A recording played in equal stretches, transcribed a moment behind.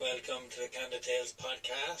welcome to the Candid Tales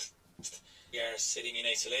podcast. We are sitting in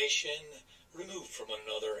isolation, removed from one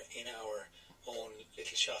another in our own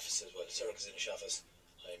little shafts as well. Sarah's in a shafts.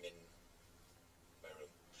 I'm in my room.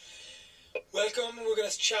 Welcome. We're going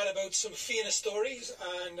to chat about some Fianna stories,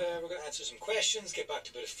 and we're going to answer some questions, get back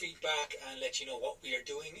to a bit of feedback, and let you know what we are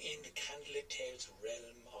doing in the Candid Tales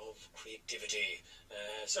realm of creativity.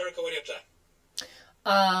 Sarah, what are you up to?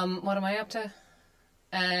 What am I up to?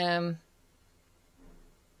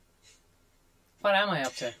 What am I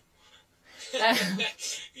up to? We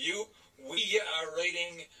are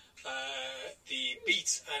writing the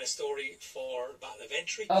beats and a story for Battle of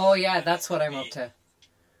Entry. Oh yeah, that's what I'm up to.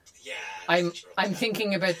 Yeah. I'm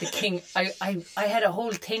thinking about the king. I had a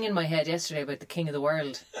whole thing in my head yesterday about the king of the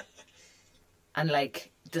world. And like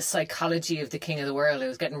the psychology of the king of the world. I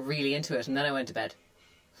was getting really into it, and then I went to bed.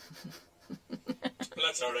 Well,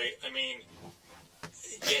 that's alright. I mean,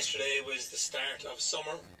 yesterday was the start of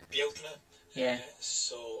summer, Bealtaine. Yeah.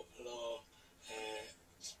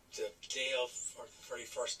 The day of, or the very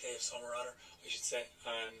first day of summer, rather, I should say,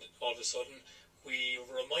 and all of a sudden we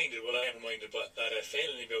were reminded, well, I am reminded, but that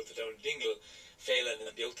Phelan in Bealtaine down in Dingle, Phelan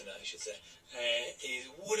and Bealtaine, I should say,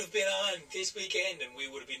 it would have been on this weekend, and we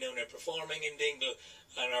would have been down there performing in Dingle,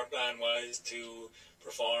 and our plan was to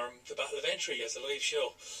perform the Battle of Entry as a live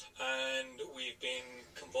show, and we've been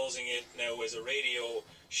composing it now as a radio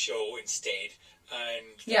show instead,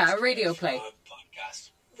 and yeah, a radio play,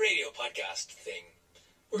 radio podcast thing.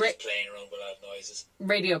 We're just playing around with loud noises.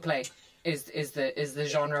 Radio play is the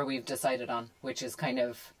genre we've decided on, which is kind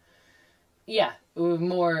of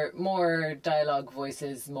more dialogue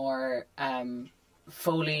voices, more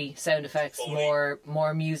Foley sound effects,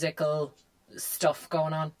 more musical stuff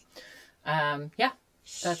going on.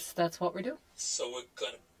 That's what we're doing. So we're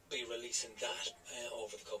going to be releasing that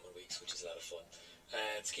over the coming weeks, which is a lot of fun.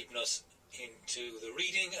 It's keeping us into the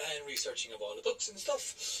reading and researching of all the books and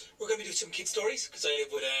stuff. We're going to be doing some kid stories, because I live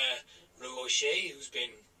with Rue O'Shea, who's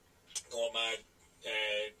been going mad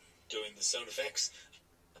doing the sound effects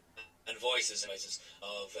and voices of a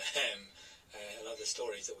lot of the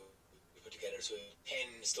stories that we put together. So we have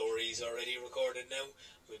 10 stories already recorded now.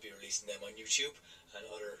 We'll be releasing them on YouTube and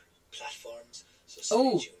other platforms, so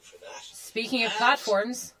stay tuned for that. Speaking of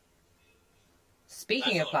platforms,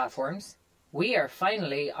 we are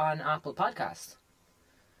finally on Apple Podcasts.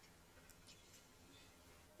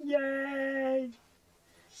 Yay!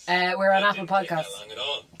 We're on Apple Podcasts.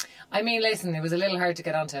 I mean, listen, it was a little hard to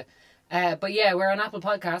get onto. But yeah, we're on Apple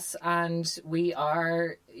Podcasts, and we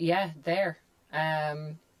are, there.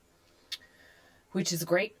 Which is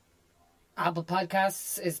great. Apple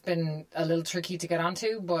Podcasts has been a little tricky to get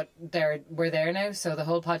onto, but we're there now. So the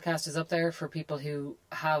whole podcast is up there for people who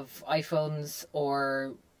have iPhones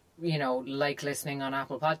or, like listening on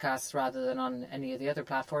Apple Podcasts rather than on any of the other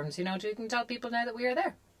platforms. You can tell people now that we are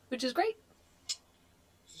there, which is great.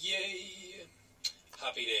 Yay!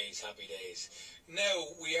 Happy days. Now,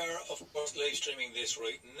 we are, of course, live streaming this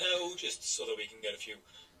right now, just so that we can get a few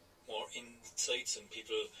more insights and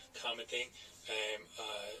people commenting and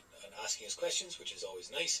asking us questions, which is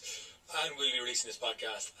always nice. And we'll be releasing this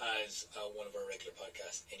podcast as one of our regular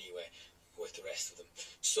podcasts anyway, with the rest of them.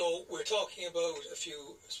 So we're talking about a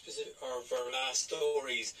few specific of our last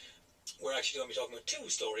stories. We're actually going to be talking about 2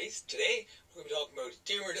 stories today. We're going to be talking about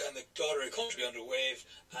Diarmuid and the Daughter of Country Under Wave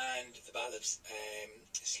and the Battle of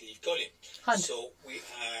Slieve Gullion. Hunt. So we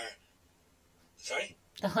are... Sorry?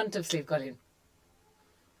 The Hunt of Slieve Gullion.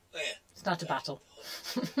 Oh yeah. It's not a battle.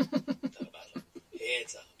 It's not a battle.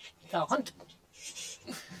 It's a hunt.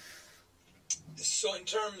 So in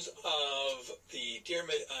terms of the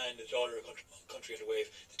Diarmuid and the Daughter of Country Under Wave,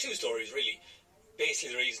 the 2 stories really,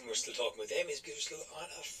 basically the reason we're still talking about them is because we're still on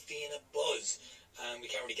a Fianna buzz, and we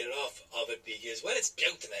can't really get it off of it because, well, it's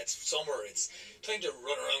Bealtaine, it's summer, it's time to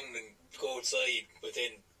run around and go outside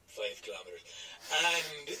within 5 kilometres,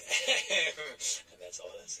 and that's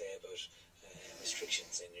all I'll say about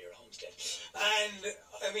restrictions in your homestead. And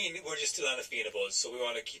I mean, we're just still on a Fianna buzz, so we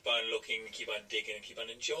want to keep on looking, keep on digging, and keep on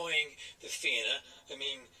enjoying the Fianna. I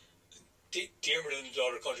mean, Diarmuid and the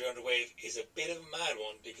Daughter of Country Under Wave is a bit of a mad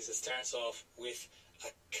one because it starts off with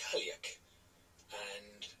a cailleach,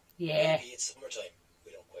 and maybe it's summertime.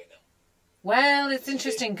 We don't quite know. Well, it's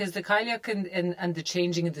interesting because the cailleach and the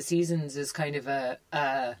changing of the seasons is kind of a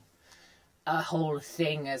whole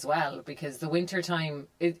thing as well, because the winter time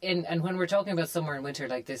and when we're talking about summer and winter,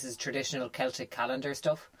 like, this is traditional Celtic calendar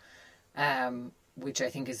stuff, which I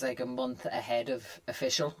think is like a month ahead of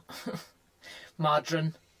official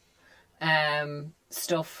modern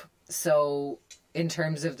stuff. So in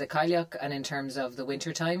terms of the cailleach and in terms of the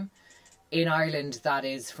winter time in Ireland, that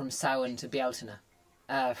is from Samhain to Bealtaine.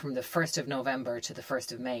 from the 1st of November to the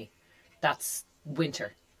 1st of May. That's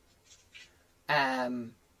winter.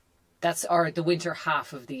 That's the winter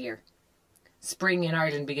half of the year. Spring in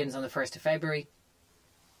Ireland begins on the 1st of February.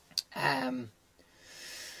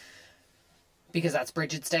 Because that's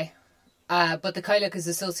Bridget's Day. But the Cailleach is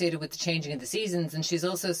associated with the changing of the seasons, and she's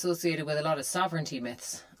also associated with a lot of sovereignty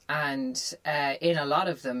myths. And in a lot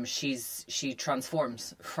of them, she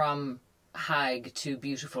transforms from hag to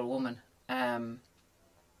beautiful woman. And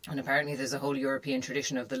apparently there's a whole European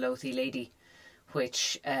tradition of the Lothian Lady,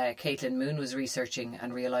 which Caitlin Moon was researching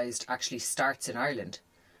and realised actually starts in Ireland.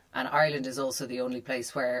 And Ireland is also the only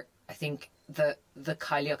place where I think the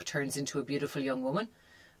Cailleach turns into a beautiful young woman.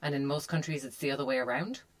 And in most countries, it's the other way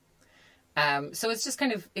around. So it's just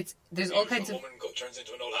kind of, there's all kinds of... woman turns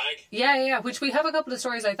into an old hag. Yeah, which we have a couple of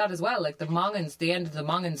stories like that as well. Like the Mongans, the end of the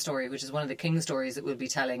Mongan story, which is one of the king stories that we'll be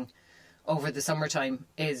telling over the summertime,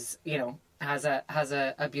 is, has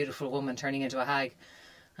a beautiful woman turning into a hag.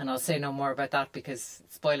 And I'll say no more about that because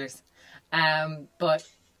spoilers. But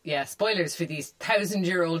yeah, spoilers for these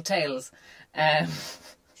 1,000-year-old tales.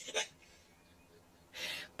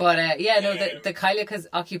 But the Cailleach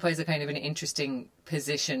occupies a kind of an interesting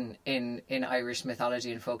position in Irish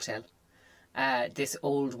mythology and folktale. This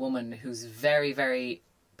old woman who's very, very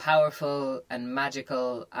powerful and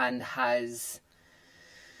magical and has,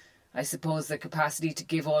 I suppose, the capacity to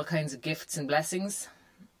give all kinds of gifts and blessings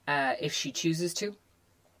if she chooses to.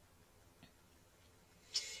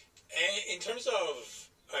 In terms of,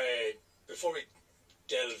 before we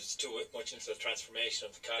delve too much into the transformation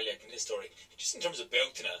of the Cailleach in this story, just in terms of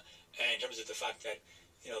Bealtaine, in terms of the fact that,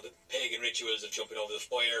 the pagan rituals of jumping over the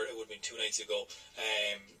fire, it would have been 2 nights ago,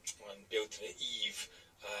 on Bealtaine Eve,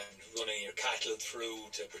 and running your cattle through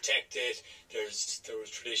to protect it. There was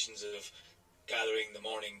traditions of gathering the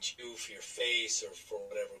morning dew for your face or for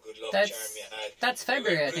whatever good luck charm you had. That's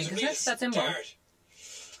February, I think, isn't it? That's in March.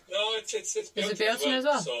 No, it's Bealtaine as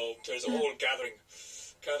well. So there's a whole gathering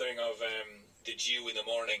of the dew in the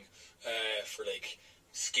morning for like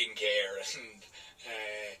skincare, and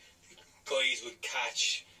guys would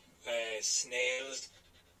catch snails,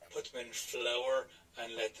 put them in flour,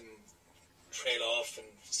 and let them trail off and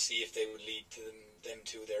see if they would lead to them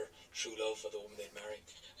to their true love for the woman they'd marry.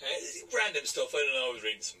 Random stuff. I don't know. I was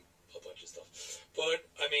reading a bunch of stuff, but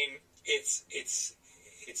I mean, it's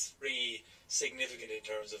really significant in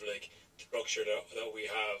terms of like the structure that we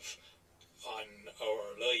have on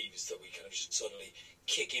our lives, that we kind of just suddenly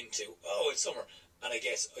kick into. Oh, it's summer, and I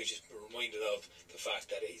guess I just reminded of the fact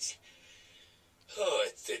that it's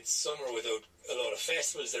summer without a lot of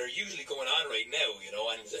festivals that are usually going on right now,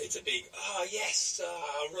 and it's a big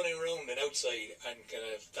running around and outside, and kind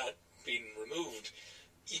of that being removed,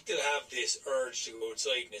 you still have this urge to go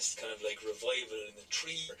outside, and this kind of like revival in the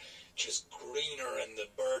tree, just greener, and the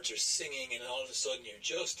birds are singing, and all of a sudden it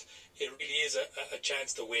really is a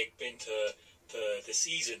chance to wake up into the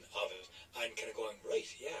season of it, and kind of going, right,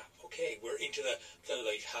 yeah, okay, we're into the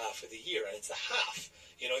light half of the year, and it's a half.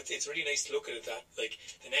 It's really nice to look at it that, like,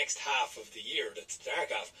 the next half of the year, that's the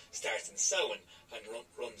dark half, starts in Samhain and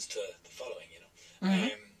runs to the following,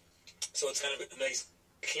 Mm-hmm. So it's kind of a nice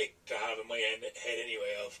click to have in my head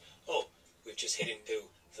anyway of, we've just hit into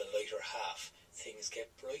the lighter half. Things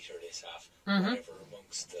get brighter this half. Mm-hmm. Whatever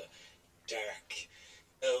amongst the dark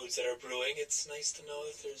clouds that are brewing, it's nice to know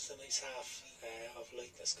that there's a nice half of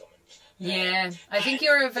lightness coming. Yeah, I think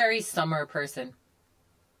you're a very summer person.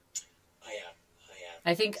 I am.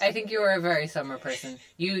 I think you're a very summer person.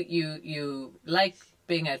 You like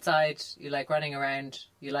being outside. You like running around.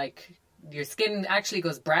 You like, your skin actually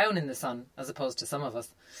goes brown in the sun, as opposed to some of us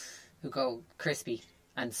who go crispy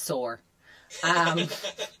and sore. I'm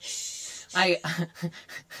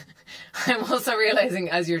also realizing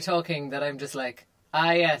as you're talking that I'm just like,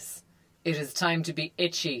 yes, it is time to be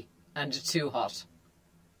itchy and too hot.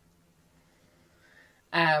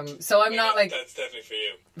 So I'm not like, that's definitely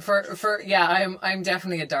for you. I'm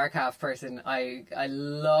definitely a dark half person. I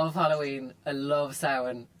love Halloween. I love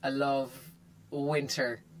Samhain. I love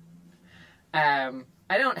winter. I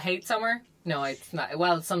don't hate summer. No, it's not.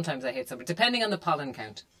 Well, sometimes I hate summer, depending on the pollen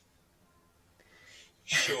count.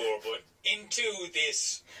 Sure, but into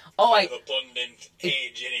this abundant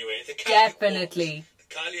age anyway. The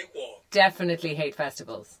Cailleach walk. Definitely hate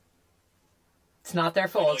festivals. It's not their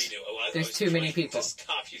fault. There's too many people. To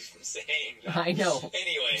stop you from saying that. I know.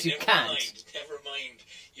 Anyway, you can't. Never mind,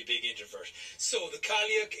 you big introvert. So the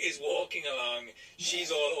Cailleach is walking along. She's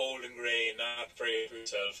all old and grey and not afraid of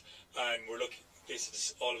herself. And we're looking. This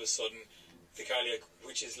is all of a sudden the Cailleach,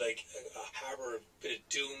 which is like a harbour, a bit of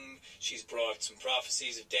doom. She's brought some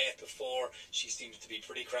prophecies of death before. She seems to be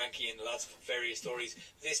pretty cranky in lots of various stories.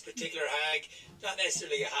 This particular hag, not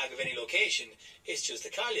necessarily a hag of any location, it's just a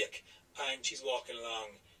Cailleach, and she's walking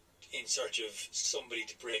along in search of somebody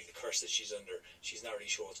to break the curse that she's under. She's not really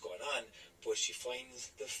sure what's going on, but she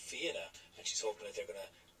finds the Fianna, and she's hoping that they're going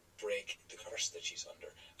to break the curse that she's under.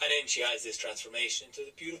 And then she has this transformation into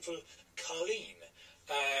the beautiful Colleen.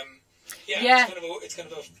 Yeah. It's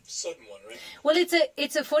kind of a sudden one, right? Well,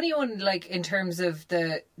 it's a funny one, like in terms of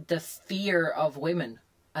the fear of women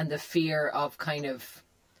and the fear of kind of,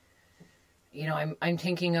 you know, I'm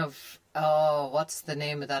thinking of, what's the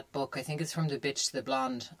name of that book? I think it's From the Bitch to the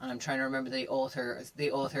Blonde, and I'm trying to remember the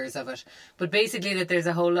authors of it. But basically, that there's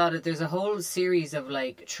a whole series of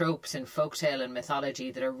like tropes in folktale and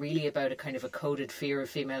mythology that are really about a kind of a coded fear of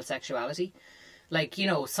female sexuality. Like, you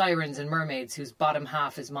know, sirens and mermaids whose bottom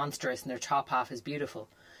half is monstrous and their top half is beautiful.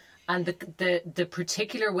 And the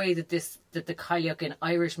particular way that the Cailleach in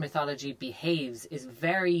Irish mythology behaves is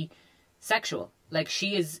very sexual. Like,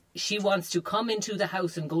 she wants to come into the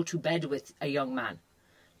house and go to bed with a young man.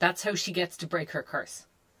 That's how she gets to break her curse.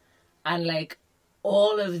 And like,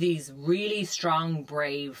 all of these really strong,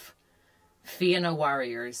 brave Fianna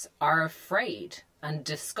warriors are afraid and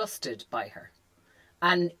disgusted by her.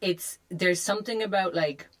 And there's something about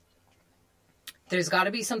like, there's got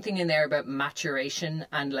to be something in there about maturation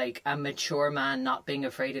and like a mature man not being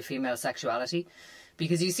afraid of female sexuality,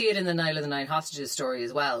 because you see it in the Niall of the Nine Hostages story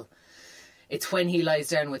as well. It's when he lies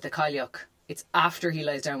down with the Cailleach. It's after he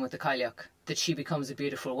lies down with the Cailleach that she becomes a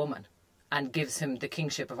beautiful woman and gives him the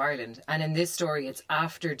kingship of Ireland. And in this story, it's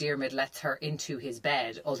after Diarmid lets her into his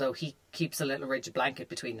bed, although he keeps a little rigid blanket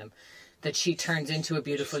between them, that she turns into a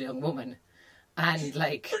beautiful young woman. And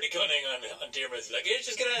like, pretty cunning on Diarmid's, like, you're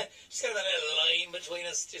just gonna have a little line between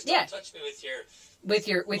us. Just don't touch me with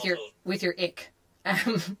your ick.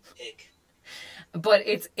 Ick. But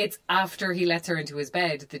it's after he lets her into his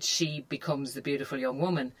bed that she becomes the beautiful young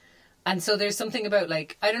woman. And so there's something about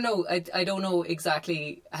like, I don't know, I don't know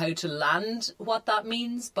exactly how to land what that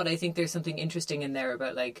means, but I think there's something interesting in there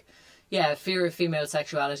about like, yeah, fear of female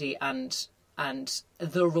sexuality and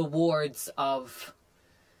the rewards of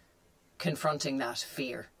confronting that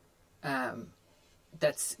fear.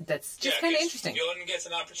 That's just kind of interesting. Fionn gets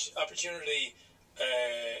an opportunity,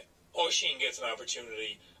 Oisin gets an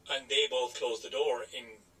opportunity, and they both close the door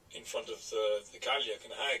in front of the Cailleach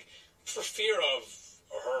and the hag for fear of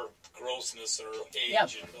her grossness or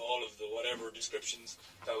age and all of the whatever descriptions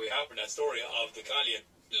that we have in that story of the Cailleach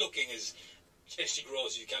looking as potentially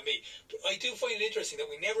gross as you can be. But I do find it interesting that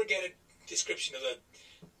we never get a description of a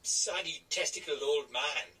saggy, testicled old man.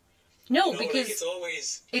 No, you know, because like it's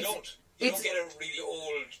always you don't get a really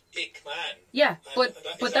old ick man. Yeah, but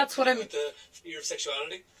that's what I'm. The fear of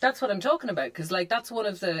sexuality. That's what I'm talking about, because like that's one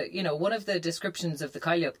of the descriptions of the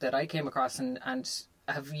Cailleach that I came across and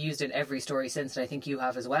have used in every story since, and I think you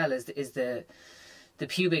have as well, is the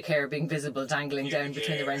pubic hair being visible dangling down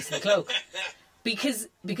between the rents of the cloak, because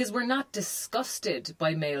we're not disgusted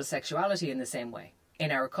by male sexuality in the same way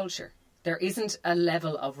in our culture. There isn't a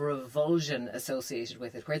level of revulsion associated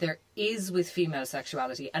with it, where there is with female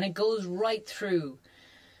sexuality. And it goes right through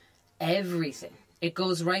everything. It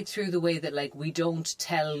goes right through the way that, like, we don't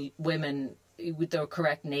tell women with their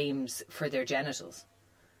correct names for their genitals.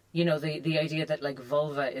 You know, the idea that, like,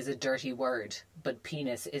 vulva is a dirty word, but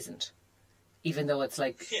penis isn't. Even though it's,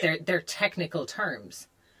 like, they're technical terms.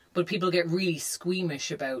 But people get really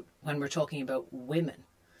squeamish about when we're talking about women.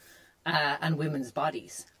 And women's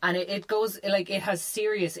bodies, and it goes like it has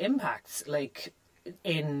serious impacts, like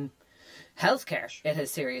in healthcare it has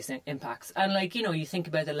serious impacts, and like, you know, you think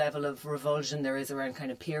about the level of revulsion there is around kind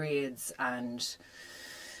of periods and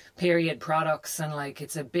period products, and like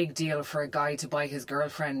it's a big deal for a guy to buy his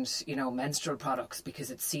girlfriend, you know, menstrual products because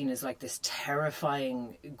it's seen as like this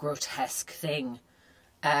terrifying, grotesque thing.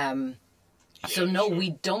 So no,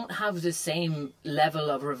 we don't have the same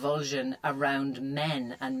level of revulsion around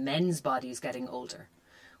men and men's bodies getting older.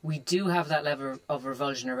 We do have that level of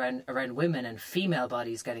revulsion around women and female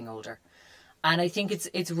bodies getting older. And I think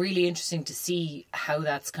it's really interesting to see how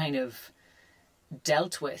that's kind of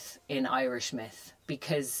dealt with in Irish myth.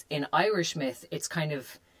 Because in Irish myth, it's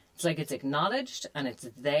like it's acknowledged and it's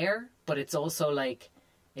there, but it's also like,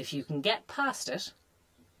 if you can get past it,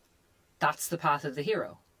 that's the path of the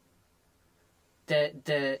hero.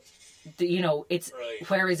 The you know, it's right.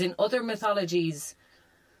 Whereas in other mythologies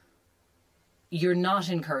you're not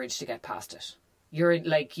encouraged to get past it. You're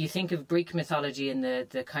like, you think of Greek mythology and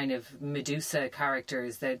the kind of Medusa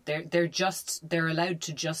characters, that they're allowed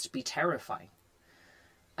to just be terrifying.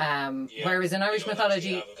 Whereas in Irish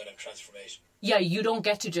mythology, have a kind of transformation. Yeah, you don't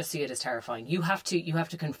get to just see it as terrifying. You have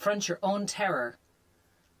to confront your own terror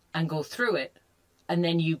and go through it, and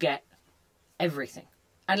then you get everything.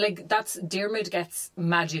 And like Diarmuid gets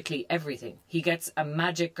magically everything. He gets a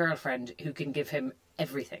magic girlfriend who can give him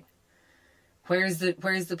everything. Where's the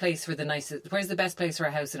place for the nicest? Where's the best place for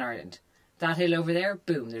a house in Ireland? That hill over there.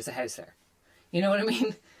 Boom, there's a house there. You know what I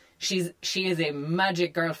mean? She is a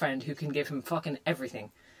magic girlfriend who can give him fucking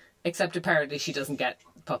everything, except apparently she doesn't get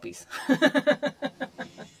puppies. I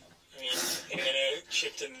mean,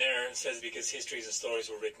 chipped in there and says because histories and stories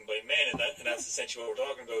were written by men, and that's essentially what we're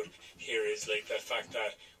talking about here, is like the fact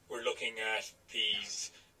that we're looking at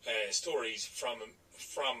these stories from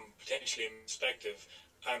potentially a perspective,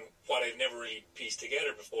 and what I've never really pieced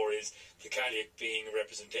together before is the Cailleach being a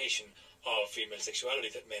representation of female sexuality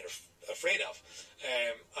that men are afraid of,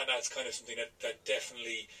 and that's kind of something that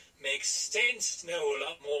definitely makes sense now a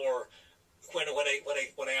lot more. When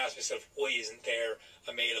I ask myself, why isn't there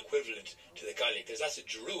a male equivalent to the Cailleach? There's lots of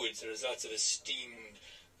druids, there's lots of esteemed,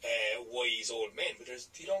 wise old men, but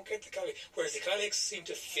you don't get the Cailleach. Whereas the Cailleachs seem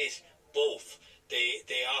to fit both. They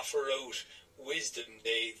offer out wisdom.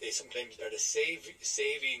 They sometimes are the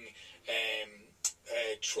saving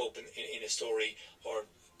trope in a story, or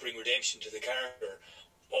bring redemption to the character,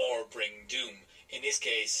 or bring doom. In this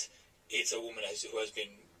case, it's a woman who has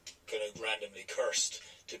been kind of randomly cursed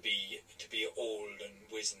to be old and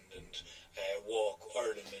wizened and walk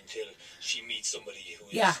Ireland until she meets somebody who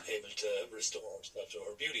is able to restore herself to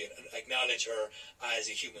her beauty and acknowledge her as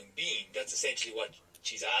a human being. That's essentially what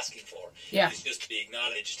she's asking for. Yeah. It's just to be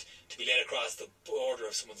acknowledged, to be led across the border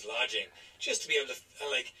of someone's lodging, just to be able to,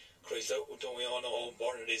 and like, Christ, don't we all know how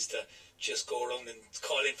important it is to just go around and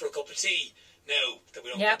call in for a cup of tea now that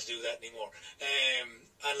we don't get to do that anymore.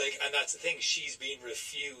 And that's the thing, she's being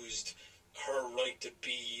refused her right to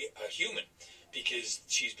be a human because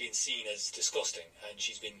she's been seen as disgusting, and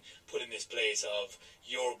she's been put in this place of,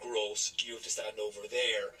 you're gross, you have to stand over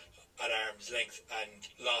there at arm's length, and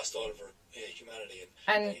lost all of her humanity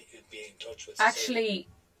and being in touch with society. Actually,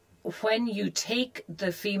 when you take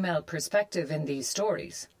the female perspective in these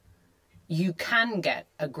stories, you can get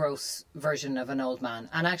a gross version of an old man.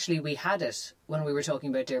 And actually we had it when we were talking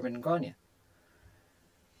about Diarmuid and Grania.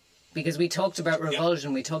 Because we talked about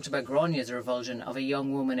revulsion, we talked about Grania's revulsion of a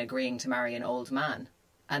young woman agreeing to marry an old man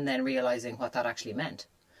and then realising what that actually meant.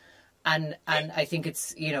 And I think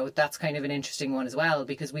it's, that's kind of an interesting one as well,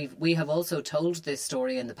 because we have also told this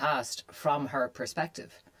story in the past from her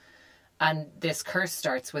perspective. And this curse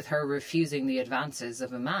starts with her refusing the advances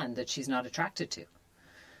of a man that she's not attracted to.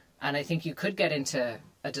 And I think you could get into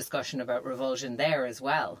a discussion about revulsion there as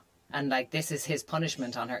well. And like, this is his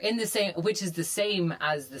punishment on her, which is the same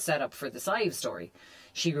as the setup for the Scythe story.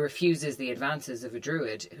 She refuses the advances of a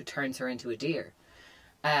druid who turns her into a deer.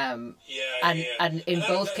 And in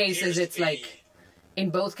both cases it's like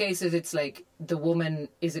the woman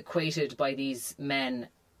is equated by these men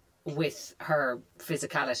with her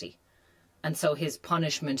physicality, and so his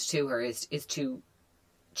punishment to her is to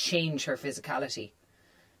change her physicality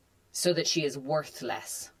so that she is worth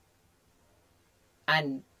less.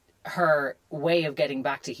 And her way of getting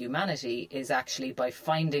back to humanity is actually by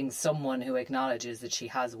finding someone who acknowledges that she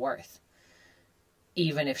has worth,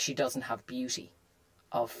 even if she doesn't have beauty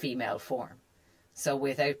of female form. So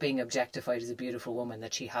without being objectified as a beautiful woman,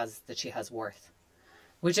 that she has worth,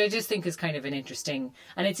 which I just think is kind of an interesting,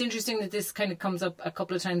 and it's interesting that this kind of comes up a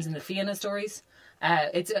couple of times in the Fianna stories.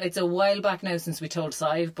 It's a while back now since we told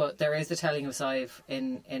Scythe, but there is the telling of Scythe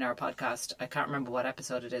in our podcast. I can't remember what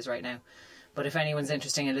episode it is right now, but if anyone's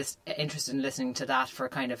interested in listening to that for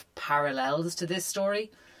kind of parallels to this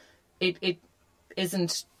story, it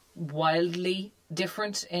isn't wildly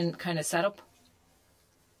different in kind of setup.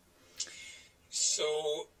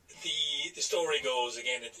 So the story goes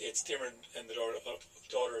again. It's Diarmuid and the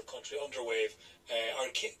daughter of Country Underwave,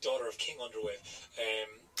 daughter of King Underwave,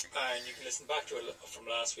 and you can listen back to it from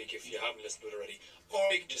last week if you haven't listened to it already,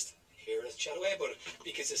 or you can just hear us chat away about it.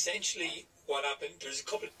 Because essentially, what happened?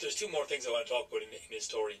 There's two more things I want to talk about in his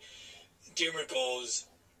story. Diarmuid goes.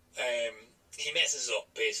 He messes up,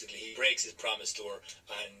 basically. He breaks his promise to her,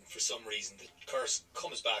 and for some reason the curse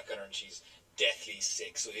comes back on her and she's deathly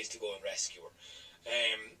sick, so he has to go and rescue her.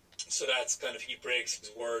 So that's kind of, he breaks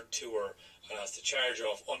his word to her and has to charge her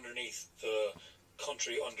off underneath the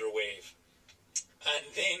Country Underwave. And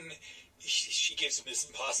then she gives him this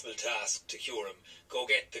impossible task to cure him. Go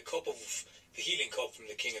get the healing cup from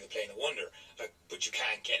the King of the Plain of Wonder, but you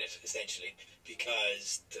can't get it, essentially,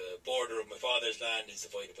 because the border of my father's land is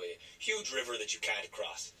divided by a huge river that you can't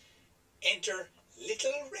cross. Enter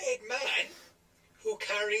Little Red Man, who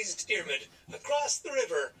carries Diarmid across the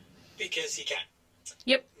river because he can.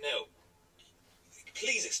 Yep. Now,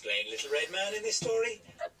 please explain Little Red Man in this story.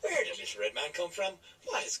 Where did Little Red Man come from?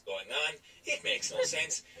 What is going on? It makes no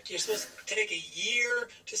sense. You're supposed to take a year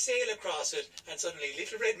to sail across it, and suddenly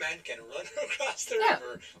Little Red Man can run across the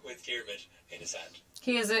river with Diarmid in his hand.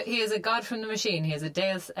 He is a god from the machine. He is a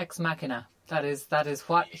deus ex machina. That is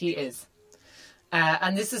what he is.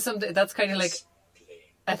 And this is something that's kind of like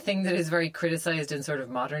a thing that is very criticised in sort of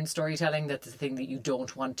modern storytelling, that the thing that you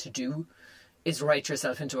don't want to do is write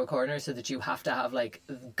yourself into a corner so that you have to have like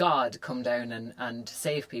God come down and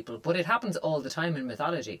save people. But it happens all the time in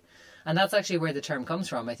mythology. And that's actually where the term comes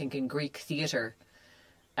from. I think in Greek theatre,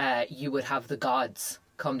 you would have the gods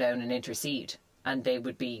come down and intercede, and they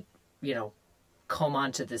would be, come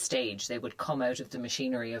onto the stage. They would come out of the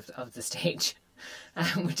machinery of the stage,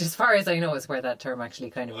 which as far as I know is where that term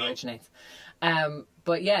actually kind of originates.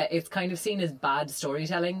 But yeah, it's kind of seen as bad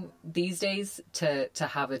storytelling these days to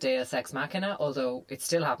have a deus ex machina, although it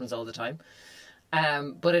still happens all the time.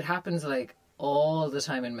 But it happens like all the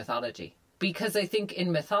time in mythology. Because I think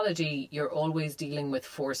in mythology, you're always dealing with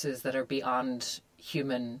forces that are beyond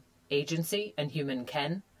human agency and human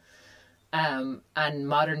ken. And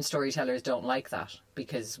modern storytellers don't like that,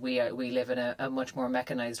 because we live in a much more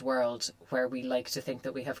mechanized world where we like to think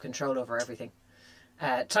that we have control over everything.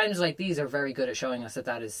 Times like these are very good at showing us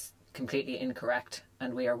that is completely incorrect,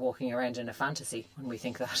 and we are walking around in a fantasy when we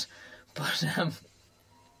think that. But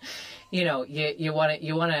you want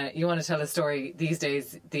to tell a story these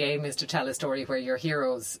days. The aim is to tell a story where your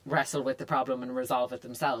heroes wrestle with the problem and resolve it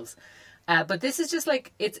themselves. But this is just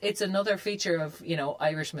like it's another feature of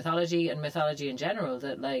Irish mythology and mythology in general,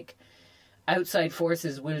 that like outside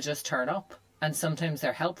forces will just turn up, and sometimes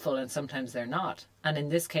they're helpful and sometimes they're not. And in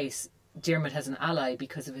this case, Diarmid has an ally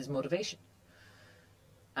because of his motivation.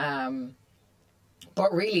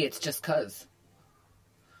 But really, it's just because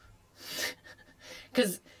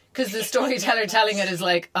the storyteller telling it is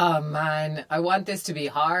like, oh man, I want this to be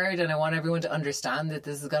hard, and I want everyone to understand that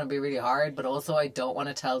this is going to be really hard, but also I don't want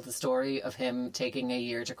to tell the story of him taking a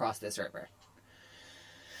year to cross this river.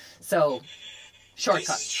 So, shortcut.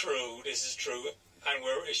 This is true. And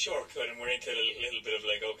we're a shortcut, and we're into a little bit of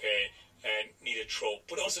like, okay, need a trope,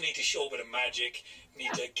 but also need to show a bit of magic,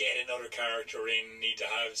 need to get another character in, need to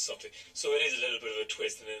have something. So it is a little bit of a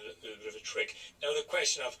twist and a little bit of a trick. Now the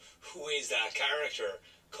question of who is that character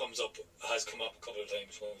has come up a couple of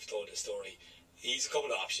times when we've told this story. He's a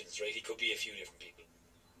couple of options, right? He could be a few different people.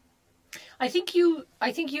 I think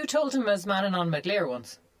you told him as Manannán Mac Lir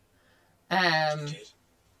once.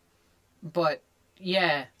 But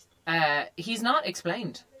yeah, he's not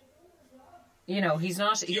explained. He's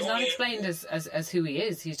not explained as who he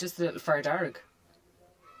is. He's just a little Fardarg.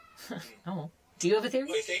 Oh, do you have a theory?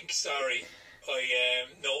 I think. Sorry,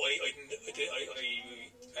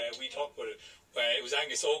 we talked about it. It was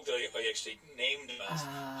Angus Oak that I actually named him as,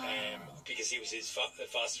 because he was his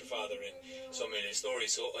foster father in so many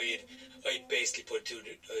stories. So I basically put two.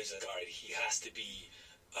 I was like, all right, he has to be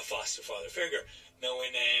a foster father figure. Now,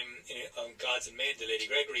 on Gods and Men, the Lady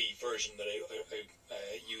Gregory version that I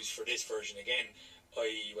used for this version again,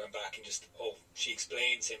 I went back and she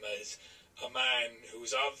explains him as a man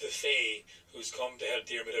who's of the Fae, who's come to help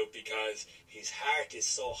Diarmid out because his heart is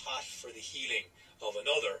so hot for the healing of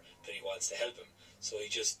another that he wants to help him. So he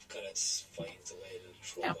just kind of finds a way to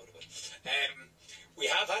throw out of it. We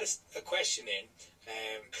have had a question in.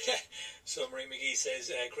 So Marie McGee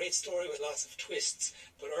says, great story with lots of twists,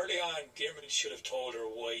 but early on Diarmid should have told her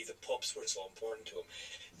why the pups were so important to him.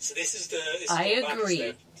 So I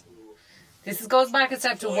agree. This goes back a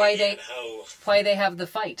step to why they have the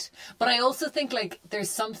fight. But I also think like there's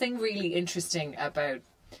something really interesting about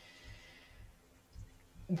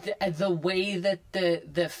the way that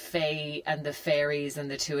the Fae and the fairies and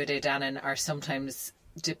the Tuatha Dé Danann are sometimes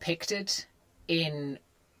depicted in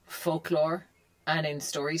folklore and in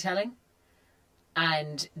storytelling,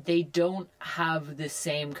 and they don't have the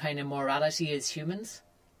same kind of morality as humans.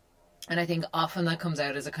 And I think often that comes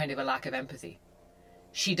out as a kind of a lack of empathy.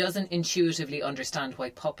 She doesn't intuitively understand why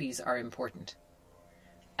puppies are important.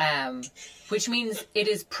 Which means it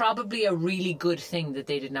is probably a really good thing that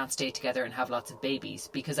they did not stay together and have lots of babies,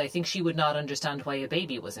 because I think she would not understand why a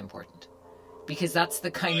baby was important. Because that's the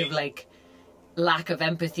kind of like lack of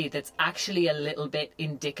empathy that's actually a little bit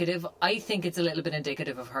indicative. I think it's a little bit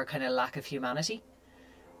indicative of her kind of lack of humanity.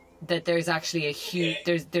 That there's actually a huge,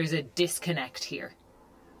 there's a disconnect here.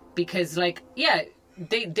 Because like, yeah,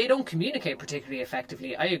 they don't communicate particularly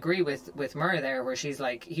effectively. I agree with Mur there, where she's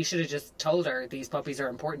like, he should have just told her these puppies are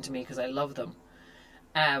important to me because I love them.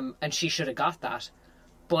 And she should have got that.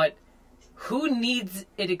 But who needs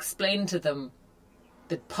it explained to them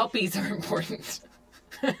that puppies are important?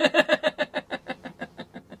 Yeah,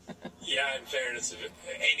 in fairness,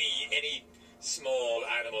 any small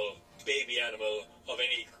animal, baby animal of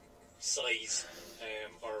any size,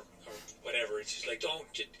 or whatever, it's just like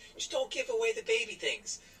just don't give away the baby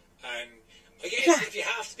things. And I guess if you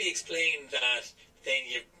have to be explained that, then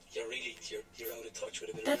you're out of touch with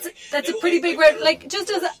it. That's a pretty big word. Like,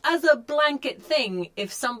 just as a blanket thing,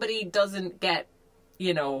 if somebody doesn't get,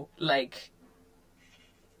 like,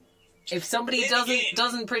 if somebody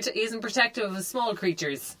isn't protective of small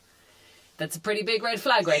creatures, that's a pretty big red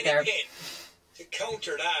flag right there. Again, to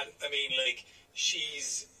counter that, I mean, like,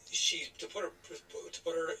 she's to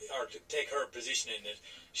take her position in it.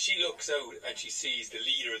 She looks out and she sees the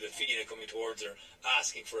leader of the Fianna coming towards her,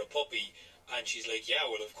 asking for a puppy, and she's like, "Yeah,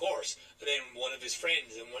 well, of course." And then one of his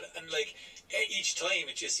friends, and like each time,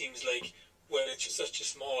 it just seems like, well, it's just such a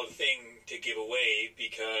small thing to give away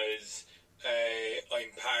because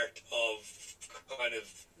I'm part of kind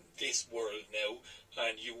of this world now,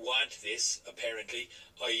 and you want this, apparently.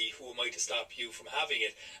 Who am I to stop you from having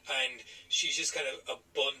it? And she's just kind of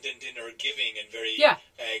abundant in her giving and very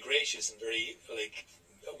gracious and very, like,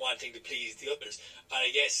 wanting to please the others. And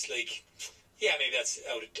I guess, like, yeah, maybe that's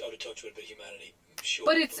out of touch with a bit of humanity. Sure.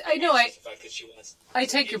 But I take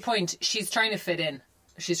your your point. She's trying to fit in.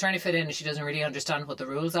 She's trying to fit in and she doesn't really understand what the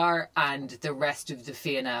rules are, and the rest of the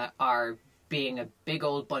Fianna are being a big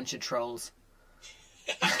old bunch of trolls.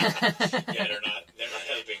 Yeah, they're not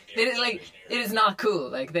helping. It is not cool.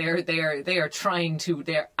 Like, they're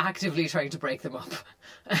actively trying to break them up.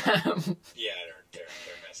 Yeah, they're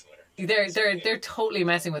messing with her. They're totally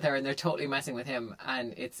messing with her, and they're totally messing with him,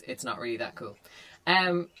 and it's not really that cool.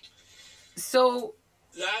 So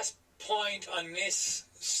last point on this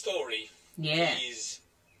story is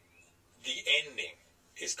the ending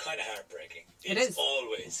is kind of heartbreaking. It's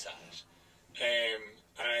always sad.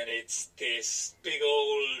 And it's this big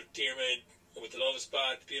old Diarmid with the love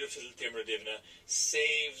spot, the beautiful Diarmid Divna,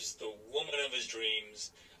 saves the woman of his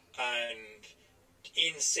dreams, and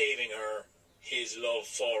in saving her, his love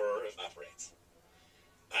for her evaporates.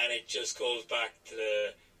 And it just goes back to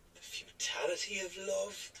the futility of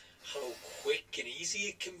love, how quick and easy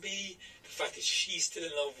it can be, the fact that she's still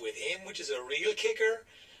in love with him, which is a real kicker,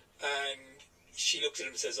 and she looks at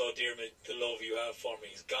him and says, "Oh, Diarmid, the love you have for me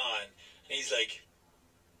is gone." And he's like,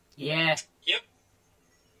 yeah. Yep.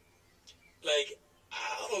 Like,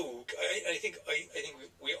 I think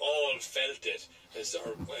we all felt it. As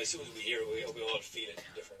soon as we hear it, we all feel it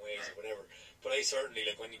in different ways or whatever. But I certainly,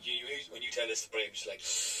 like, when you tell this story, I'm just like,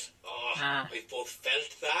 we both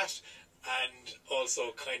felt that, and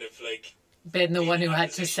also kind of like been the one who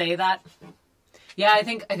had to say that. Yeah, I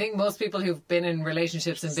think most people who've been in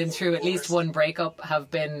relationships and been through at least one breakup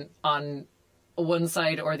have been on one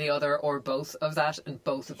side or the other or both of that, and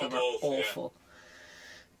both of them are awful. Yeah.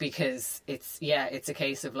 Because it's a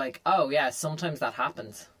case of like, oh yeah, sometimes that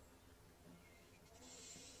happens.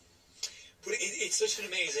 But it's such an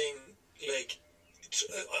amazing, like,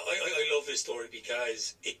 I love this story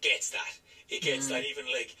because it gets that. It gets that, even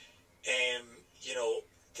like,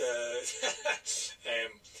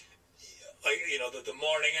 the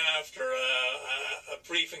morning after a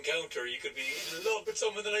brief encounter, you could be in love with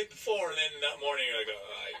someone the night before, and then that morning you're like,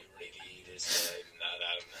 oh, I really this.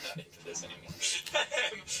 I'm not into this anymore.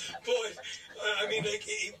 But I mean, like,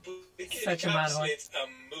 it encapsulates a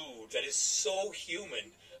mood that is so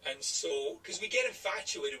human. And so, because we get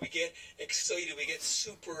infatuated, we get excited, we get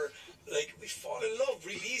super, like, we fall in love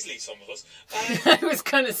really easily, some of us. I was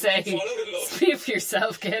going to say, speak for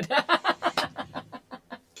yourself, kid. But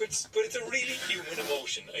it's a really human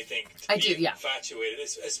emotion, I think. I do, yeah. Infatuated,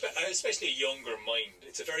 especially a younger mind.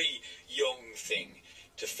 It's a very young thing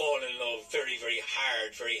to fall in love very, very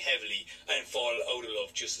hard, very heavily, and fall out of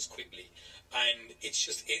love just as quickly. And it's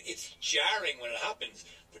just, it's jarring when it happens,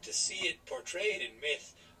 but to see it portrayed in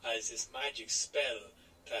myth as this magic spell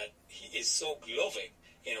that he is so loving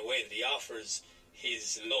in a way that he offers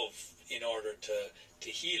his love in order to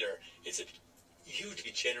heal her. It's a hugely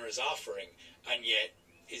generous offering, and yet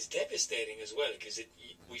is devastating as well, because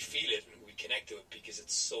we feel it and we connect to it because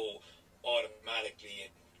it's so automatically,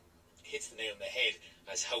 it hits the nail on the head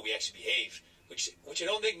as how we actually behave, which I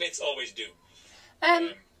don't think myths always do.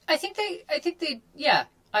 I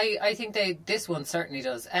think this one certainly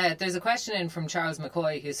does. There's a question in from Charles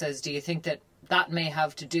McCoy who says, do you think that may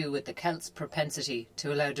have to do with the Celts' propensity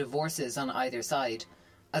to allow divorces on either side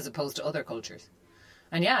as opposed to other cultures?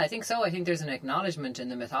 And yeah, I think so. I think there's an acknowledgement in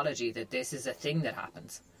the mythology that this is a thing that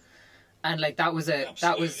happens. And like that was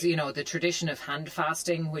the tradition of hand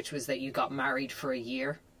fasting, which was that you got married for a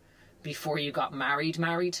year before you got married,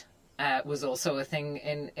 was also a thing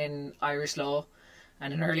in Irish law.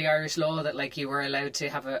 And in early Irish law, that like you were allowed to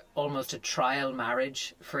have almost a trial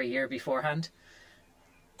marriage for a year beforehand.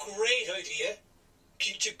 Great idea.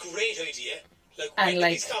 It's a great idea. Like, And, when did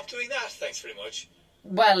like- we stop doing that? Thanks very much.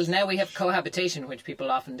 Well, now we have cohabitation, which people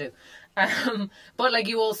often do. But like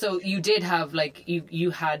you did have like you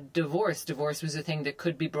had divorce. Divorce was a thing that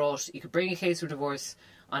could be brought. You could bring a case for divorce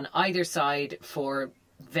on either side for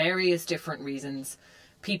various different reasons.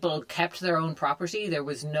 People kept their own property. There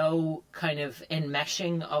was no kind of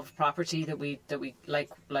enmeshing of property that we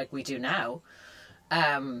like we do now.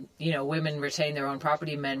 Women retain their own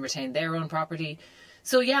property, men retain their own property.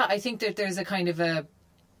 So yeah, I think that there's a kind of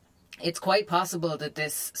it's quite possible that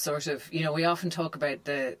this sort of, we often talk about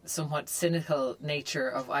the somewhat cynical nature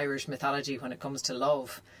of Irish mythology when it comes to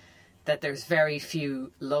love, that there's very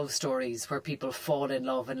few love stories where people fall in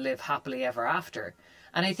love and live happily ever after.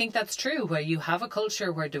 And I think that's true, where you have a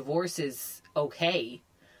culture where divorce is okay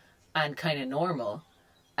and kind of normal.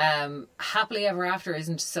 Happily ever after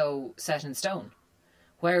isn't so set in stone.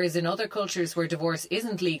 Whereas in other cultures where divorce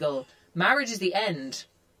isn't legal, marriage is the end,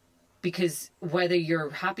 because whether you're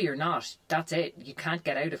happy or not, that's it. You can't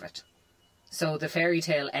get out of it. So the fairy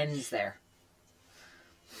tale ends there.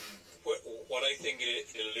 What I think it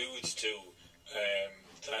alludes to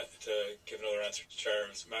give another answer to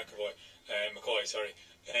Charles McCoy,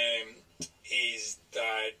 is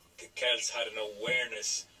that the Celts had an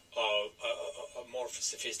awareness of a more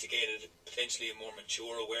sophisticated, potentially a more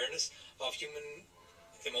mature awareness of human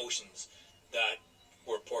emotions that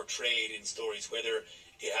were portrayed in stories, whether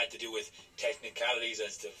it had to do with technicalities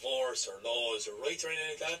as divorce or laws or rights or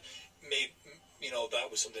anything like that.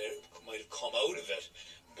 That was something that might have come out of it,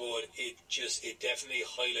 but it definitely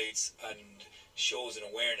highlights and shows an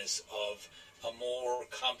awareness of a more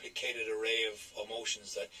complicated array of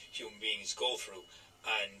emotions that human beings go through,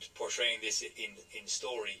 and portraying this in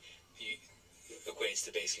story equates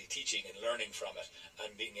to basically teaching and learning from it,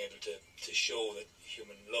 and being able to show that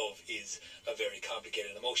human love is a very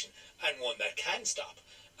complicated emotion, and one that can stop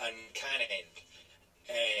and can end.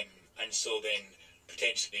 And so then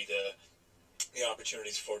potentially the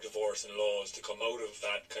opportunities for divorce and laws to come out of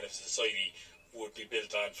that kind of society would be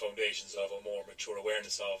built on foundations of a more mature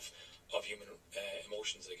awareness of human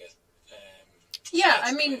emotions, I guess. Yeah,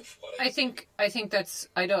 I mean, I think that's,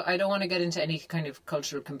 I don't want to get into any kind of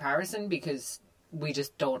cultural comparison, because we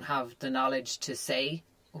just don't have the knowledge to say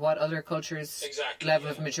what other cultures' level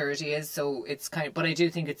of maturity is. So it's kind of, but I do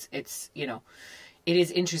think it's it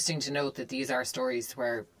is interesting to note that these are stories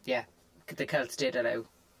where, yeah, the Celts did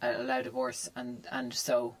allow divorce, and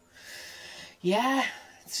so, yeah,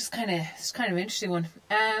 it's just kind of an interesting one.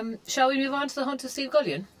 Shall we move on to the Hunt of Steve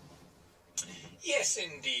Gullion? Yes,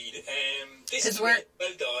 indeed. This is well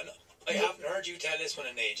done. I haven't heard you tell this one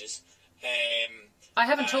in ages. I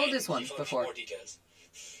haven't told this one before. More details.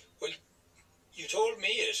 Well, you told me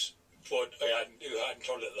it, but you hadn't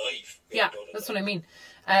told it live. Yeah, that's what I mean.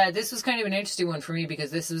 This was kind of an interesting one for me, because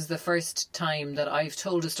this was the first time that I've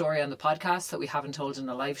told a story on the podcast that we haven't told in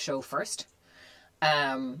a live show first,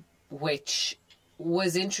 which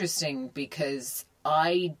was interesting because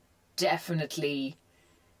I definitely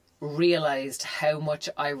realised how much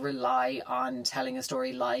I rely on telling a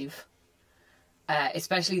story live,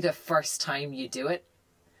 especially the first time you do it,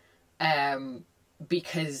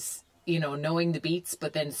 because, knowing the beats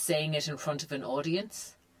but then saying it in front of an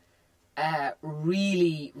audience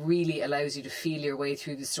really, really allows you to feel your way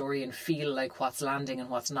through the story and feel like what's landing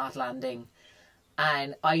and what's not landing.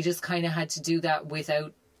 And I just kind of had to do that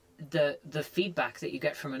without the feedback that you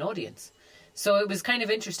get from an audience. So it was kind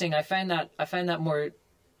of interesting. I found that more,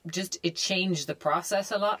 just, it changed the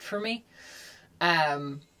process a lot for me.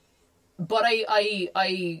 But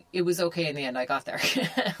it was okay in the end. I got there.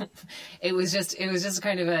 It was just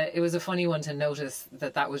kind of it was a funny one to notice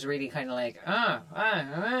that was really kind of like, how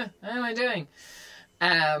am I doing?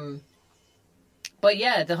 But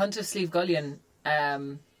yeah, the Hunt of Steve Gullion,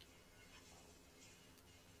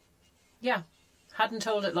 yeah, hadn't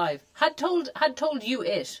told it live. Had told you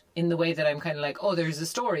it in the way that I'm kind of like, oh, there's a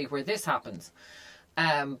story where this happens,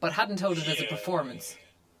 but hadn't told it as a performance.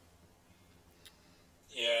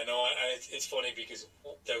 Yeah, no, it's funny because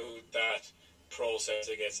that process,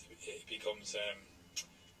 I guess, it becomes,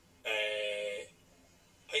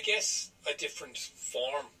 I guess, a different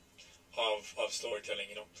form of storytelling,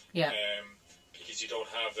 Yeah. Because you don't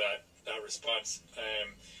have that response,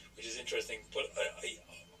 which is interesting. But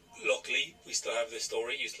luckily, we still have the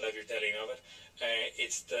story. You still have your telling of it.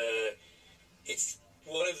 It's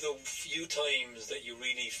one of the few times that you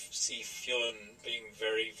really see Fionn being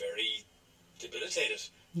very, very debilitated.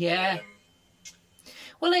 Yeah.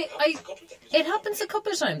 Well, it happens a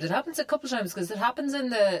couple of times. It happens a couple of times because it happens in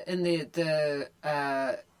the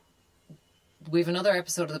we have another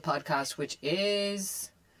episode of the podcast which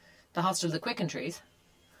is the Hostel of the Quickentrees,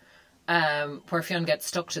 where Fionn gets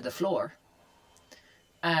stuck to the floor.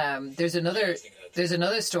 There's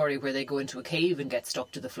another story where they go into a cave and get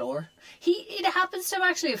stuck to the floor. It happens to him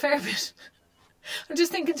actually a fair bit. I'm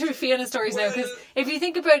just thinking through Fiona's stories now, because if you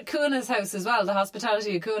think about Cuana's house as well, the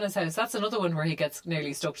hospitality of Cuana's house, that's another one where he gets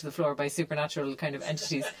nearly stuck to the floor by supernatural kind of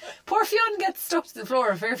entities. Poor Fionn gets stuck to the floor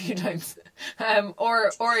a fair few times, or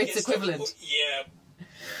its equivalent. Yeah,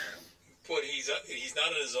 but he's not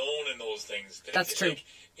on his own in those things. That's true. Like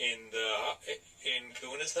in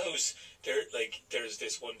Cuana's house, there's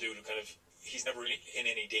this one dude who he's never really in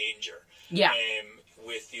any danger. Yeah.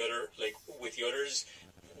 With the others.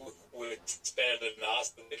 With Spell and the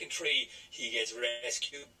Hostel of the Tree, he gets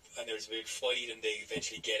rescued and there's a big fight and they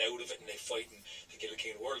eventually get out of it and they fight and they get the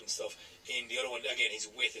King of the World and stuff. In the other one, again, he's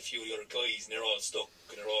with a few of the other guys and they're all stuck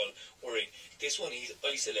and they're all worried. This one, he's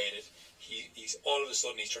isolated. He's all of a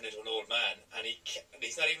sudden he's turned into an old man and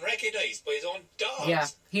he's not even recognised by his own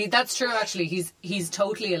dogs. Yeah, that's true. Actually, he's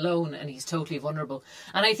totally alone and he's totally vulnerable.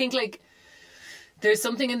 And I think there's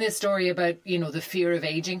something in this story about the fear of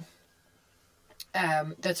aging.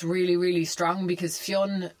 That's really, really strong because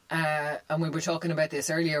Fionn, and we were talking about this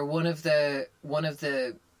earlier,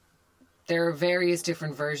 there are various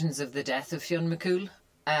different versions of the death of Fionn McCool.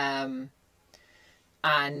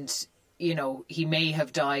 And, he may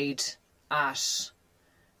have died at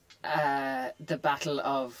the Battle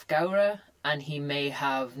of Gowra, and he may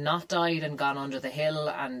have not died and gone under the hill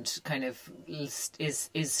and kind of is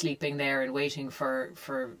sleeping there and waiting for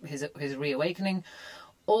his reawakening.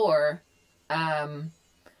 Or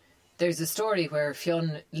there's a story where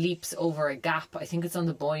Fionn leaps over a gap. I think it's on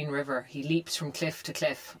the Boyne River. He leaps from cliff to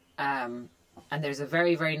cliff. And there's a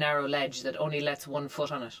very, very narrow ledge that only lets 1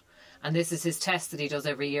 foot on it. And this is his test that he does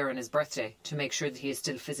every year on his birthday to make sure that he is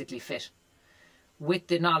still physically fit. With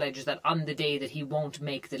the knowledge that on the day that he won't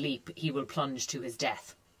make the leap, he will plunge to his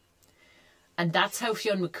death. And that's how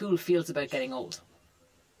Fionn McCool feels about getting old.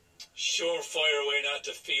 Surefire way not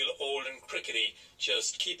to feel old and crickety.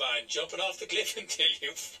 Just keep on jumping off the cliff until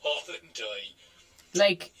you fall and die.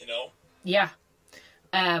 Yeah.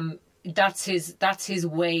 That's his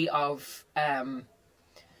way of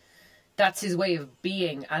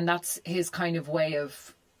being, and that's his kind of way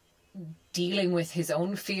of dealing with his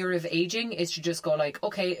own fear of aging, is to just go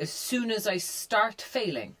okay, as soon as I start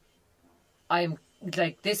failing, I'm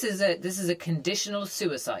this is a conditional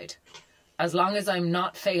suicide. As long as I'm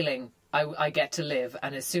not failing, I get to live.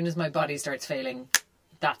 And as soon as my body starts failing,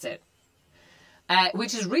 that's it.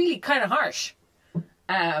 Which is really kind of harsh.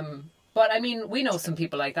 But, I mean, we know some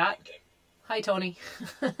people like that. Hi, Tony.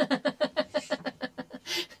 Hey,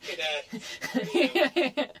 Dad.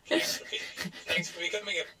 Thanks for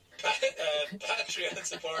becoming a Patreon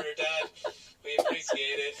supporter, Dad. We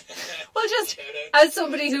appreciate it. Well, just as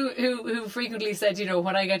somebody who frequently said,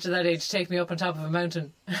 when I get to that age, take me up on top of a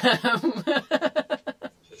mountain.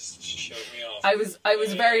 Just shove me off. I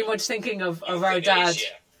was very much thinking of our dad.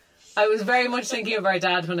 I was very much thinking of our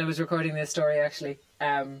dad when I was recording this story, actually,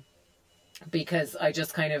 because I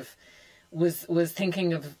just kind of was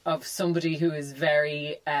thinking of somebody who is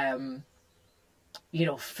very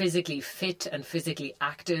physically fit and physically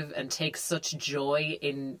active and takes such joy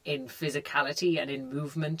in physicality and in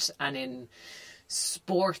movement and in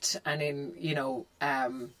sport and in,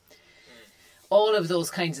 all of those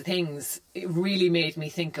kinds of things. It really made me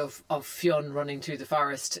think of Fionn running through the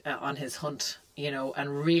forest on his hunt,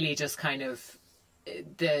 and really just kind of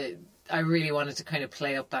I really wanted to kind of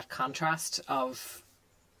play up that contrast of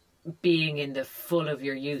being in the full of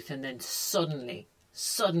your youth and then suddenly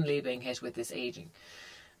being hit with this aging,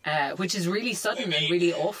 which is really sudden and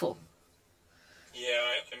really awful. Yeah,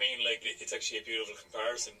 I mean, it's actually a beautiful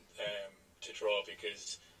comparison to draw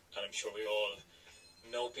because, and I'm sure we all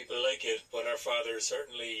know people like it, but our father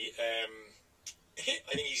certainly, I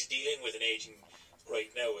think he's dealing with an aging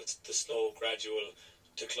right now. It's the slow, gradual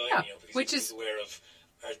decline, because which he's is aware of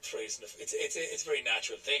arthritis. It's a very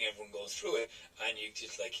natural thing. Everyone goes through it, and you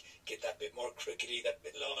just get that bit more crickety, that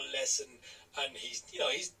bit less, and he's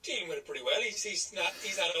he's dealing with it pretty well. He's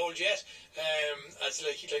not old yet, as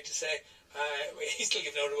he'd like to say. He's still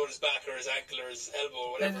giving out about his back or his ankle or his elbow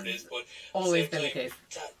or whatever it is, but always been the case.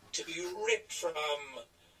 To be ripped from,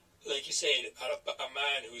 like you said, a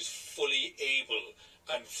man who's fully able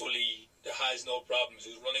and fully has no problems,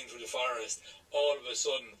 who's running through the forest, all of a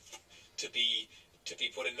sudden to be to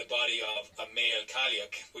be put in the body of a male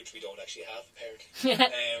Cailleach, which we don't actually have, apparently.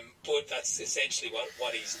 But that's essentially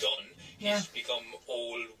what he's done. He's become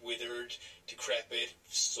old, withered, decrepit,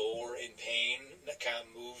 sore, in pain, can't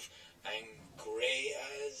move, and grey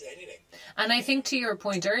as anything. And I think to your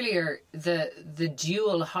point earlier, the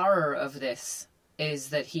dual horror of this is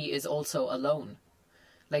that he is also alone.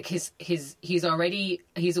 Like he's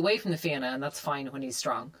away from the Fianna, and that's fine when he's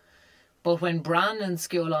strong. But when Bran and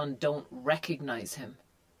Sciolán don't recognise him,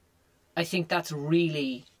 I think that's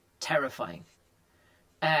really terrifying.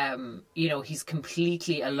 He's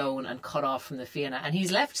completely alone and cut off from the Fianna, and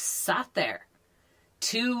he's left sat there,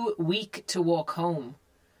 too weak to walk home,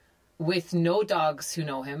 with no dogs who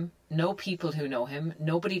know him, no people who know him,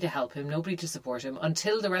 nobody to help him, nobody to support him,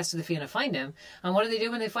 until the rest of the Fianna find him. And what do they do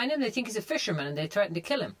when they find him? They think he's a fisherman and they threaten to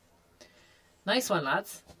kill him. Nice one,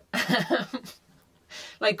 lads.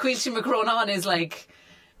 Like Quincy McCronan is like,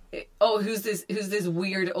 oh, who's this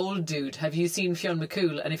weird old dude? Have you seen Fionn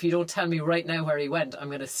McCool? And if you don't tell me right now where he went, I'm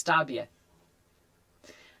going to stab you.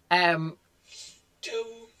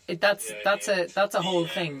 That's a whole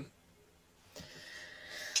thing.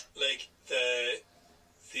 Like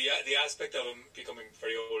the aspect of him becoming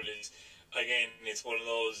very old is, again, it's one of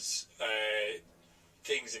those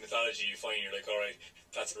things in mythology you find you're like, all right,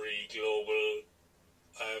 that's very global,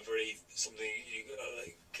 very something you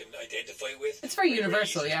can identify with. It's very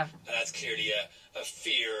universal, yeah. And that's clearly a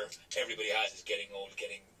fear everybody has, is getting old,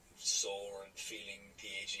 getting sore, and feeling the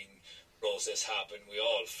aging process happen. We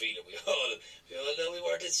all feel it. We all know we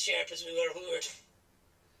weren't as sharp as we were.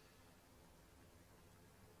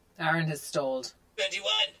 Aaron has stalled. 21.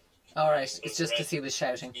 All right, it's just because he was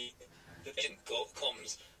shouting. The vision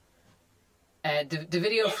comes. The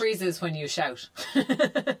video freezes when you shout.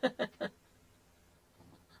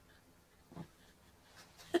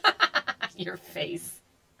 Your face.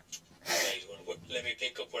 Right, well, let me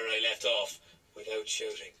pick up where I left off without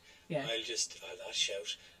shouting. Yeah. I'll not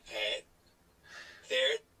shout.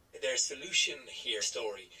 Their solution here,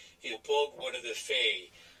 story, is bug one of the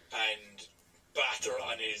Fae and batter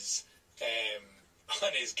on his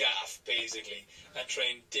gaff, basically, and try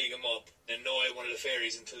and dig him up and annoy one of the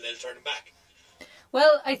fairies until they'll turn him back.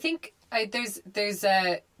 Well, I think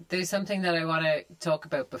there's something that I want to talk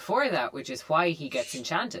about before that, which is why he gets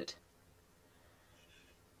enchanted.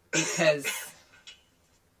 Because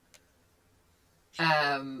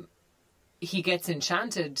he gets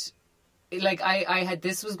enchanted. Like I had,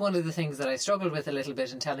 this was one of the things that I struggled with a little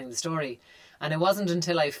bit in telling the story, and it wasn't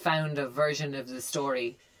until I found a version of the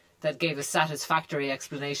story that gave a satisfactory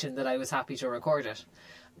explanation that I was happy to record it.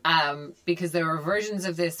 Because there are versions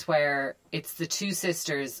of this where it's the two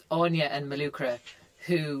sisters, Anya and Malucra,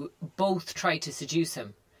 who both try to seduce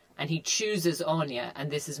him, and he chooses Anya,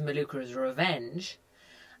 and this is Malucra's revenge,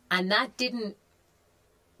 and that didn't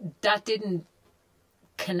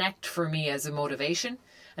connect for me as a motivation.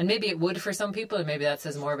 And maybe it would for some people, and maybe that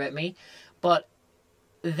says more about me. But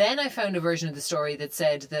then I found a version of the story that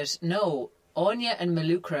said that no, Anya and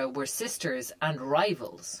Malucra were sisters and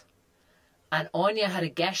rivals. And Anya had a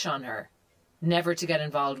gesh on her never to get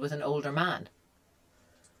involved with an older man.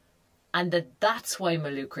 And that's why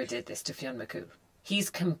Malucra did this to Fionn McCool. He's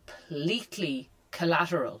completely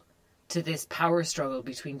collateral to this power struggle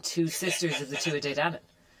between two sisters of the Tuatha Dé Danann.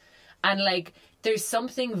 And like, there's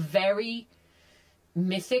something very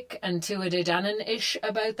mythic and Tuatha Dé Danann-ish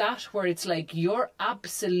about that, where it's like your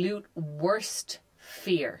absolute worst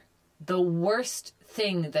fear, the worst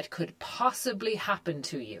thing that could possibly happen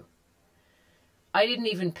to you, I didn't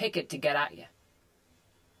even pick it to get at you.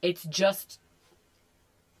 It just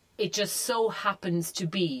so happens to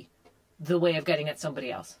be the way of getting at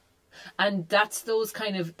somebody else. And that's where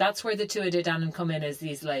the Tuatha Dé Danann come in as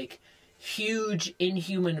these like huge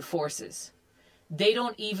inhuman forces. They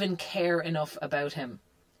don't even care enough about him.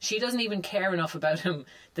 She doesn't even care enough about him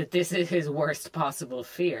that this is his worst possible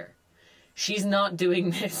fear. She's not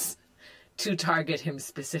doing this to target him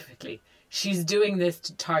specifically. She's doing this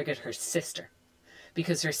to target her sister.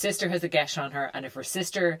 Because her sister has a gesh on her, and if her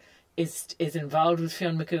sister is involved with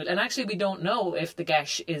Fionn McCool, and actually we don't know if the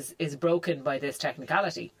gesh is broken by this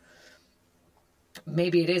technicality.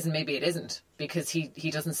 Maybe it is and maybe it isn't, because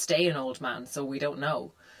he doesn't stay an old man, so we don't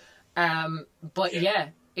know. But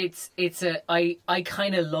yeah, I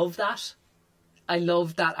kind of love that. I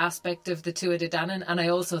love that aspect of the Tuatha Dé Danann, and I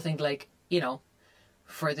also think, like, you know,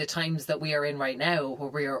 for the times that we are in right now, where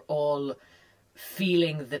we are all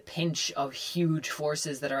feeling the pinch of huge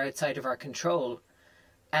forces that are outside of our control,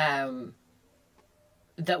 that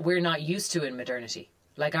we're not used to in modernity.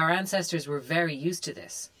 Like, our ancestors were very used to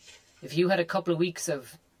this. If you had a couple of weeks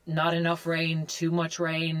of not enough rain, too much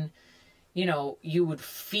rain, you know, you would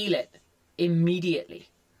feel it immediately,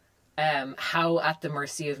 how at the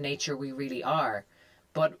mercy of nature we really are.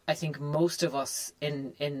 But I think most of us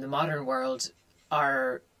in the modern world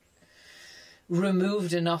are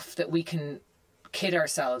removed enough that we can kid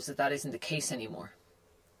ourselves that that isn't the case anymore.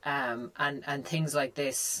 And things like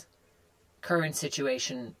this current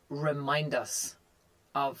situation remind us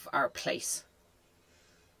of our place,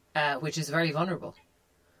 which is very vulnerable.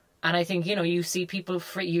 And I think, you know, you can see people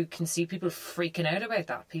freaking out about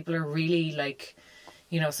that. People are really like,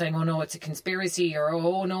 you know, saying, "Oh no, it's a conspiracy," or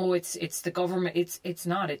 "Oh no, it's the government." It's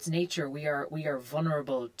not. It's nature. We are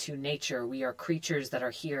vulnerable to nature. We are creatures that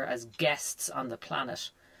are here as guests on the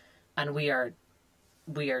planet, and we are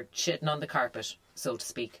shitting on the carpet, so to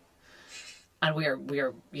speak. And we are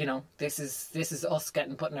you know, this is us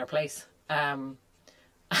getting put in our place. You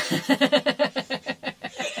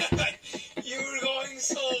were going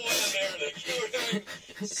so well there, like you were doing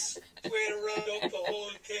way to round up the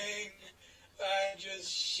whole thing and just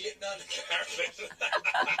shitting on the carpet.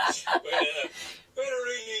 way to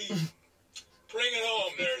really bring it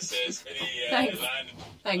home there, sis. Thanks.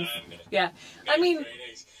 Landed. Yeah. I mean,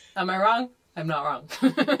 am I wrong? I'm not wrong.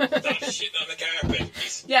 Stop shitting on the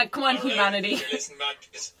carpet. Yeah, come on, all right, humanity. if you're listening back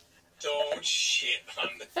to this, don't shit on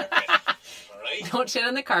the carpet. Alright? Don't shit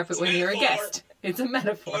on the carpet when you're a guest. It's a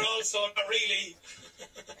metaphor. But also not really.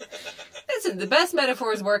 Listen, the best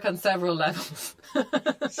metaphors work on several levels. All of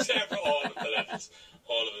the levels.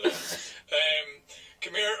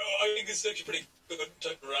 Come here, I think this is actually pretty good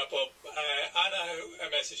time to wrap up. Anna, a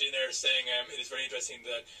message in there saying it is very interesting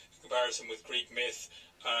that comparison with Greek myth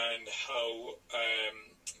and how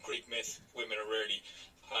Greek myth women are rarely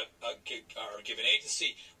are given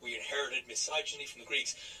agency. We inherited misogyny from the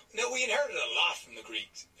Greeks. No, we inherited a lot from the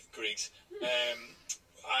Greeks.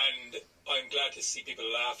 And I'm glad to see people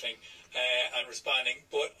laughing and responding.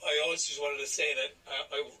 But I also just wanted to say that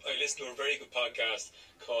I listened to a very good podcast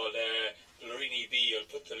called Lorini B. I'll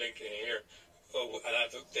put the link in here. Oh, and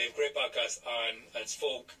they have a great podcast on it's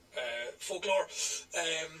folklore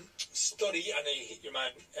study, and your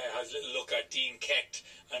man has a little look at Dean Kecht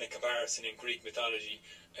and a comparison in Greek mythology,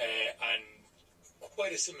 and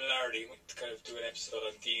quite a similarity. To kind of do an episode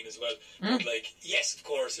on Dean as well. But like, yes, of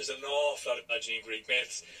course, there's an awful lot of mythology in Greek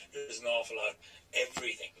myths. There's an awful lot of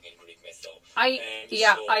everything in Greek myth, though.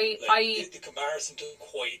 The comparison doesn't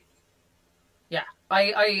quite. Yeah,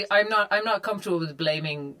 I'm not comfortable with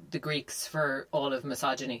blaming the Greeks for all of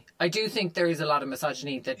misogyny. I do think there is a lot of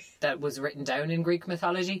misogyny that was written down in Greek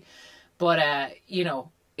mythology, but you know,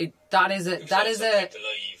 that is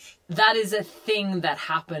a thing that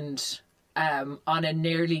happened on a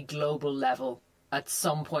nearly global level at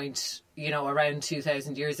some point, you know, around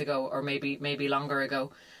 2,000 years ago, or maybe longer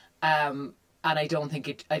ago, and I don't think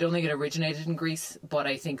it originated in Greece, but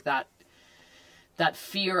I think that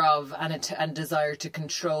fear of and desire to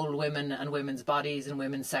control women and women's bodies and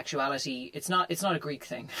women's sexuality, it's not a Greek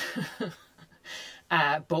thing.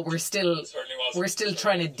 But we're still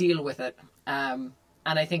trying to deal with it. And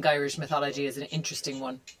I think Irish mythology is an interesting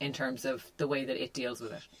one in terms of the way that it deals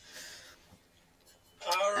with it.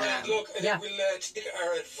 All right, look, I think we'll take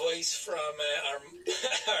our advice from our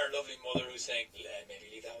lovely mother who's saying,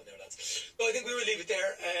 maybe leave that one there, lads. But I think we will leave it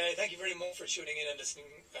there. Thank you very much for tuning in and listening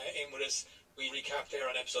in with us. We recap there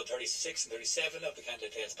on episode 36 and 37 of the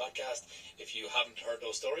Candid Tales podcast. If you haven't heard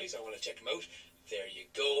those stories, I want to check them out. There you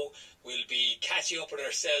go. We'll be catching up with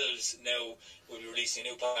ourselves now. We'll be releasing a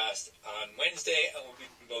new podcast on Wednesday, and we'll be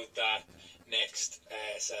doing about that next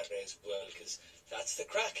Saturday as well, because that's the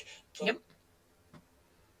crack. So yep.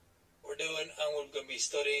 We're doing, and we're going to be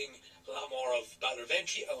studying a lot more of Battle of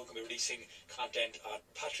Entry, and we're going to be releasing content on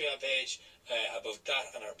Patreon page about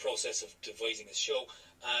that and our process of devising a show.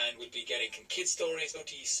 And we'll be getting some kid stories out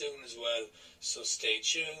to you soon as well. So stay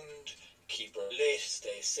tuned, keep her lit,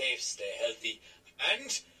 stay safe, stay healthy,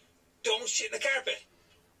 and don't shit in the carpet.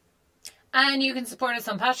 And you can support us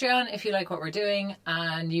on Patreon if you like what we're doing.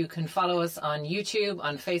 And you can follow us on YouTube,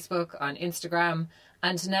 on Facebook, on Instagram,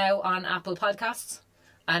 and now on Apple Podcasts.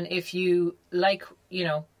 And if you like, you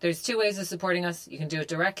know, there's two ways of supporting us. You can do it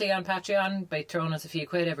directly on Patreon by throwing us a few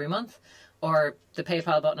quid every month, or the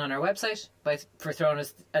PayPal button on our website for throwing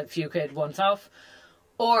us a few quid once off.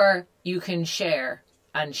 Or you can share,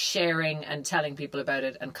 and sharing and telling people about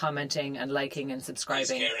it and commenting and liking and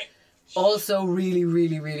subscribing also really,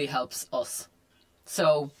 really, really helps us.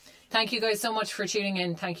 So thank you guys so much for tuning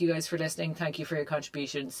in. Thank you guys for listening. Thank you for your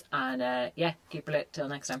contributions. And keep it lit till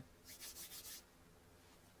next time.